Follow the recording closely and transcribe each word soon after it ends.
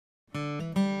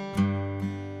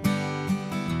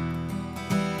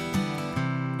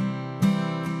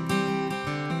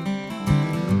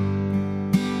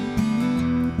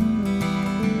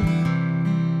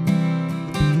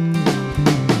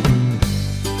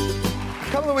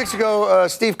couple of weeks ago,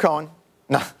 Steve Cohen,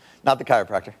 not the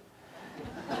chiropractor,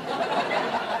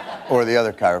 or the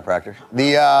other chiropractor,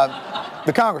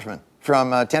 the congressman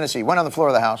from Tennessee went on the floor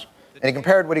of the House and he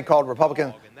compared what he called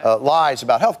Republican lies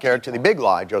about health care to the big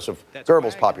lie Joseph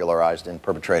Goebbels popularized in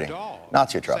perpetrating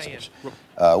Nazi atrocities.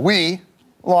 We,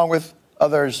 along with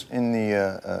others in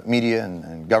the media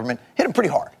and government, hit him pretty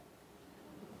hard.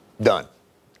 Done.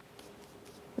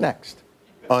 Next.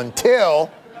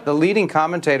 Until the leading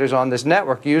commentators on this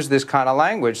network use this kind of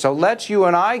language. So let's you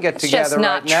and I get together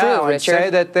right now and say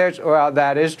that there's, well,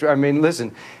 that is true. I mean,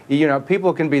 listen, you know,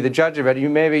 people can be the judge of it.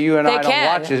 Maybe you and I don't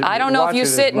watch it. I don't know if you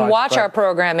sit and watch our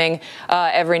programming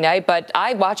every night, but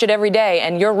I watch it every day,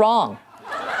 and you're wrong.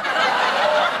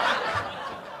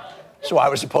 So I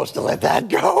was supposed to let that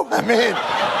go? I mean,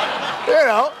 you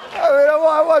know,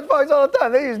 I watch Fox all the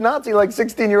time. They use Nazi like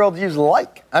 16-year-olds use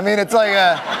like. I mean, it's like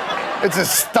it's a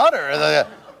stutter.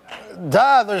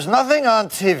 Dad, there's nothing on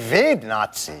TV,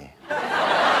 Nazi.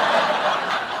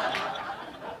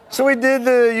 So we did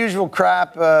the usual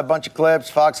crap, a bunch of clips,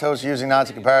 Fox hosts using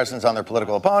Nazi comparisons on their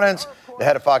political opponents, the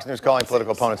head of Fox News calling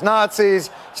political opponents Nazis,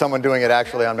 someone doing it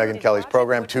actually on Megyn Kelly's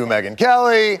program to Megyn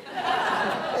Kelly.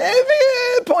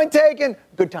 Point taken,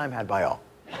 good time had by all.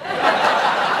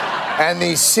 And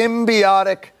the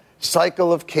symbiotic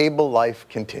cycle of cable life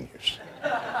continues.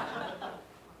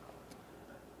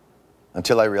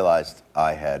 Until I realized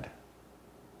I had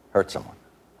hurt someone.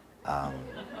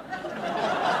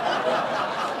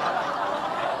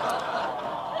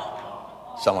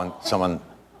 Someone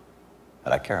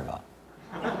that I care about.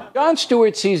 Jon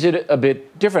Stewart sees it a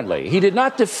bit differently. He did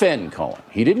not defend Cohen.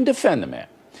 He didn't defend the man.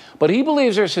 But he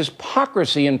believes there's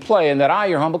hypocrisy in play and that I,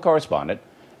 your humble correspondent,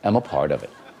 am a part of it.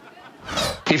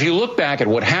 If you look back at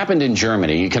what happened in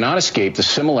Germany, you cannot escape the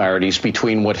similarities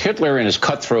between what Hitler and his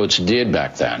cutthroats did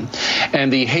back then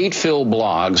and the hate-filled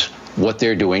blogs, what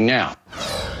they're doing now.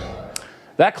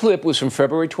 That clip was from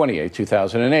February 28,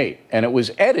 2008, and it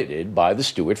was edited by the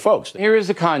Stewart folks. Here is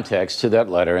the context to that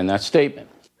letter and that statement.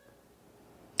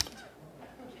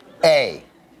 A.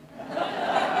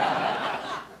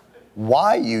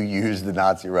 Why you use the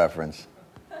Nazi reference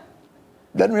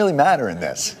doesn't really matter in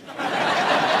this.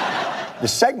 The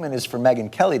segment is for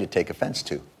Megyn Kelly to take offense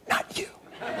to, not you.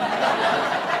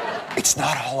 It's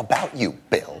not all about you,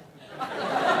 Bill.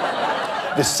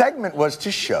 The segment was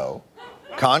to show,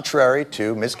 contrary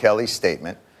to Ms. Kelly's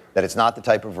statement, that it's not the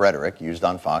type of rhetoric used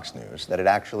on Fox News, that it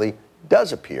actually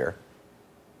does appear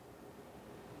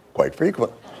quite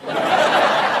frequently.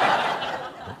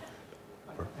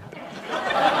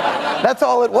 That's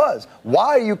all it was.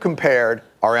 Why you compared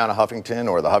Arianna Huffington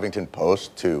or the Huffington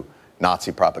Post to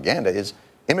Nazi propaganda is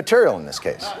immaterial in this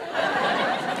case.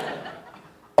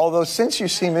 Although, since you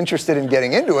seem interested in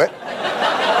getting into it,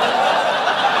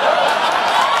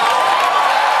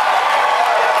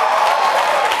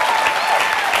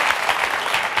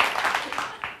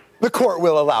 the court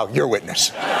will allow your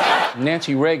witness.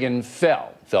 Nancy Reagan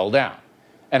fell down,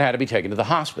 and had to be taken to the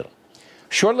hospital.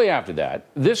 Shortly after that,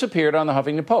 this appeared on the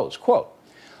Huffington Post. Quote,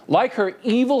 like her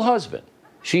evil husband,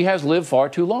 she has lived far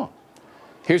too long.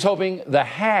 Here's hoping the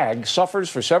hag suffers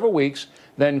for several weeks,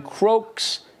 then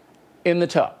croaks in the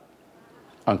tub,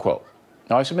 unquote.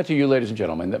 Now, I submit to you, ladies and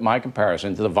gentlemen, that my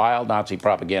comparison to the vile Nazi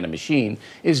propaganda machine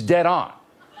is dead on.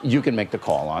 You can make the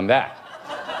call on that.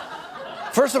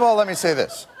 First of all, let me say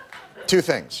this. Two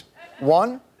things.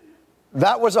 One,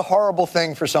 that was a horrible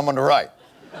thing for someone to write.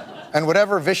 And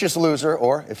whatever vicious loser,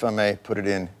 or, if I may put it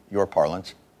in your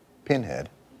parlance, pinhead,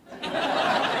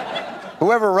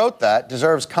 whoever wrote that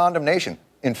deserves condemnation.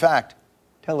 In fact,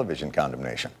 television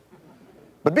condemnation.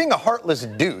 But being a heartless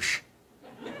douche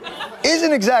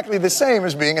isn't exactly the same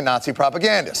as being a Nazi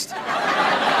propagandist.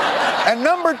 And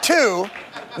number two,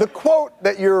 the quote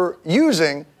that you're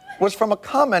using was from a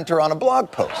commenter on a blog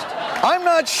post. I'm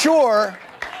not sure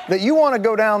that you want to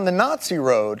go down the Nazi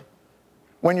road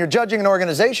when you're judging an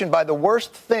organization by the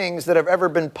worst things that have ever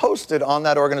been posted on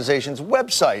that organization's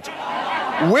website.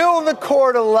 Will the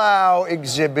court allow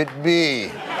Exhibit B?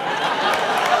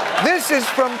 This is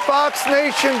from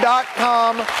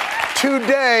FoxNation.com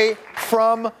today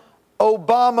from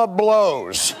Obama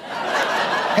Blows.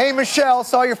 Hey, Michelle,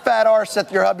 saw your fat arse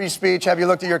at your hubby's speech. Have you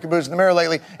looked at your caboose in the mirror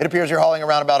lately? It appears you're hauling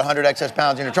around about 100 excess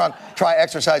pounds in your trunk. Try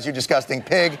exercise, you disgusting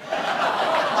pig.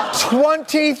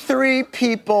 23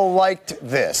 people liked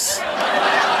this.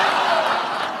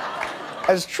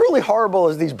 As truly horrible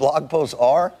as these blog posts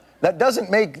are, that doesn't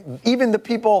make even the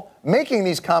people making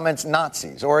these comments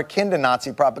Nazis or akin to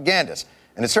Nazi propagandists.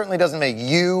 And it certainly doesn't make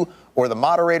you or the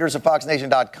moderators of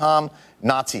FoxNation.com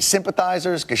Nazi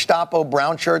sympathizers, Gestapo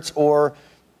brown shirts, or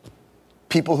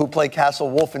people who play Castle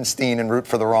Wolfenstein and root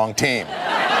for the wrong team.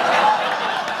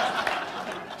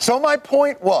 So my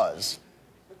point was,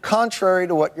 contrary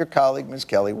to what your colleague, Ms.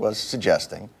 Kelly, was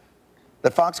suggesting,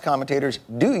 that Fox commentators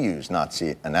do use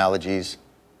Nazi analogies,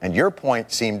 and your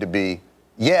point seemed to be,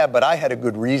 yeah, but I had a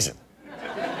good reason.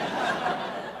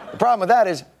 The problem with that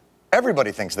is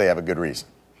everybody thinks they have a good reason.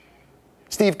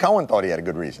 Steve Cohen thought he had a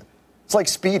good reason. It's like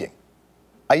speeding.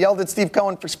 I yelled at Steve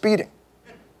Cohen for speeding.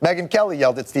 Megyn Kelly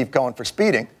yelled at Steve Cohen for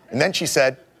speeding, and then she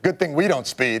said, good thing we don't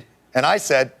speed. And I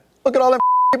said, look at all them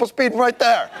people speeding right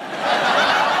there.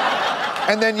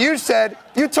 And then you said,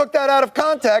 you took that out of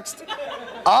context.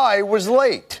 I was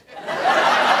late.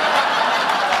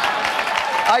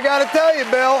 I gotta tell you,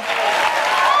 Bill.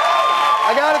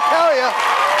 I gotta tell you.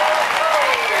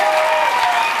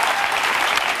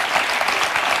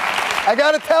 I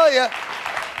gotta tell you,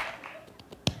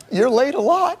 you're late a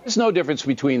lot. There's no difference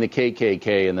between the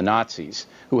KKK and the Nazis,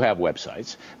 who have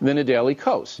websites, than a Daily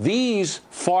Kos. These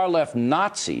far-left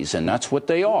Nazis, and that's what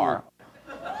they are.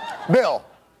 Bill,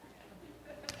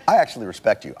 I actually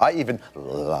respect you. I even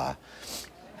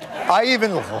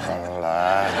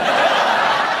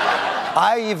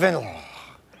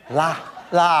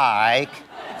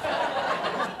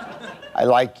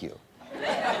like you.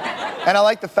 And I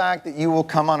like the fact that you will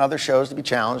come on other shows to be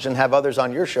challenged and have others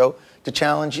on your show to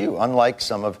challenge you, unlike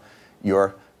some of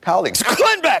your colleagues.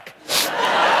 Glenn Beck!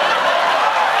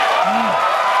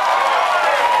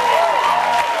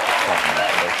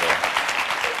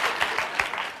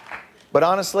 But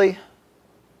honestly,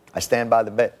 I stand by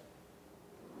the bit.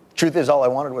 Truth is, all I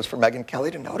wanted was for Megyn Kelly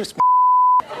to notice me.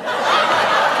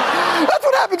 That's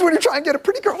what happens when you try and get a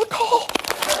pretty girl to call.